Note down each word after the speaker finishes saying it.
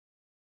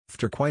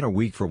After quite a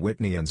week for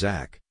Whitney and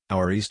Zack,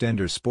 our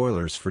EastEnders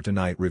spoilers for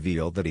tonight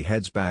reveal that he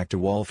heads back to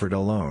Walford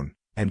alone,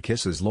 and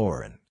kisses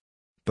Lauren.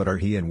 But are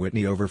he and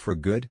Whitney over for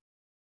good?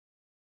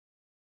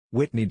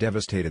 Whitney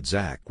devastated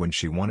Zack when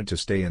she wanted to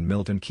stay in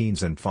Milton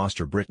Keynes and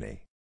foster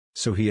Brittany.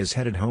 So he is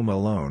headed home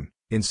alone,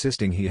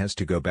 insisting he has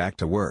to go back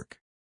to work.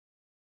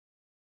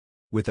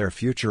 With their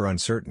future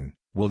uncertain,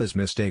 will his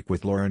mistake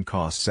with Lauren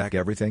cost Zack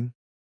everything?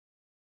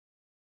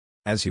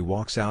 As he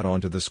walks out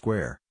onto the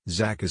square,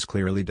 Zack is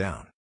clearly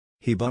down.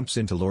 He bumps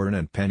into Lauren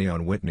and Penny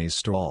on Whitney's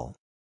stall.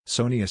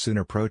 Sonia soon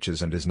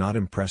approaches and is not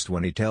impressed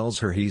when he tells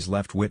her he's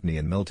left Whitney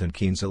in Milton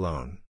Keynes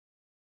alone.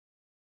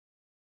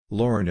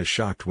 Lauren is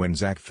shocked when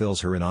Zack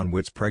fills her in on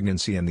Whit's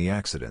pregnancy and the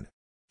accident.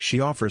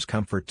 She offers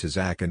comfort to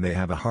Zack and they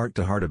have a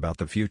heart-to-heart about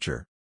the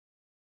future.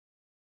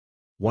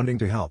 Wanting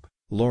to help,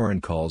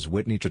 Lauren calls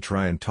Whitney to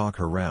try and talk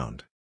her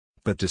round.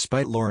 But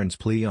despite Lauren's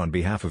plea on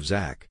behalf of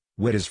Zack,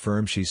 Whit is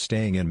firm she's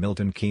staying in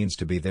Milton Keynes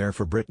to be there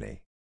for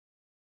Brittany.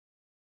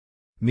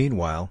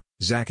 Meanwhile,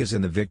 Zack is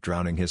in the Vic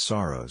drowning his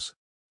sorrows.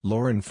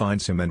 Lauren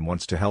finds him and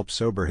wants to help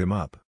sober him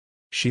up.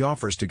 She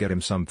offers to get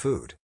him some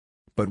food.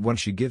 But when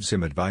she gives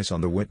him advice on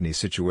the Whitney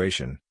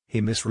situation,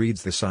 he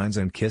misreads the signs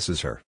and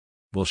kisses her.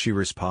 Will she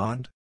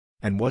respond?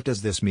 And what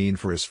does this mean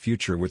for his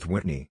future with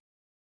Whitney?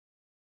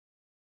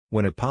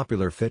 When a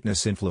popular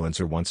fitness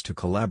influencer wants to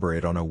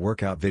collaborate on a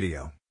workout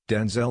video,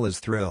 Denzel is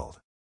thrilled.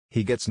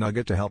 He gets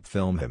Nugget to help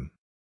film him.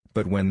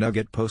 But when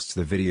Nugget posts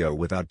the video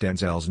without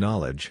Denzel's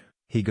knowledge,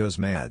 he goes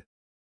mad.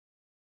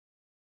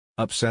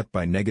 Upset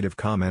by negative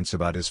comments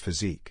about his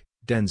physique,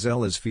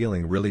 Denzel is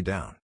feeling really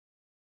down.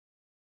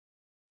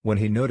 When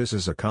he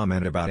notices a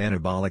comment about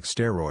anabolic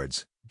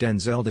steroids,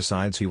 Denzel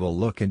decides he will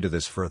look into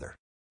this further.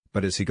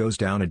 But as he goes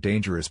down a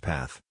dangerous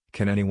path,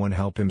 can anyone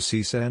help him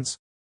see sense?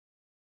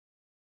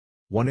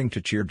 Wanting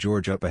to cheer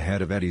George up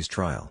ahead of Eddie's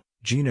trial,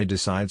 Gina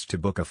decides to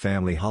book a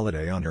family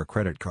holiday on her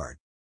credit card.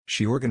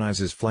 She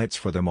organizes flights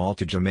for them all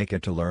to Jamaica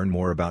to learn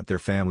more about their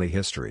family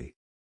history.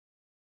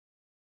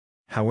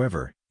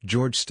 However,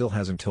 George still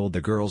hasn't told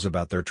the girls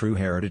about their true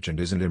heritage and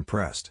isn't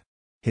impressed.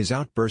 His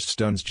outburst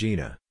stuns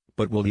Gina,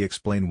 but will he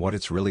explain what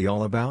it's really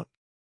all about?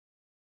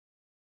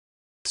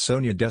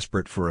 Sonia,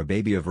 desperate for a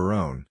baby of her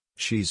own,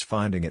 she's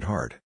finding it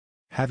hard.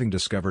 Having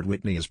discovered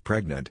Whitney is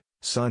pregnant,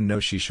 Son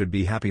knows she should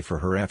be happy for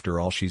her after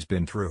all she's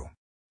been through.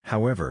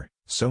 However,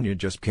 Sonia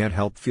just can't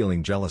help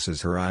feeling jealous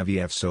as her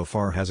IVF so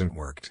far hasn't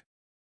worked.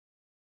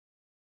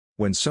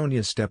 When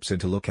Sonia steps in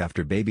to look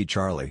after baby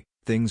Charlie,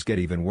 things get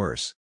even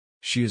worse.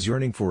 She is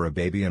yearning for a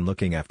baby and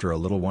looking after a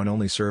little one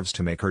only serves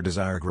to make her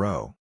desire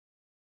grow.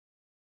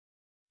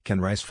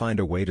 Can Rice find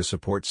a way to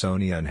support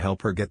Sonia and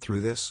help her get through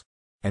this?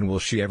 And will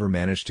she ever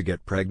manage to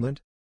get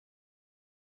pregnant?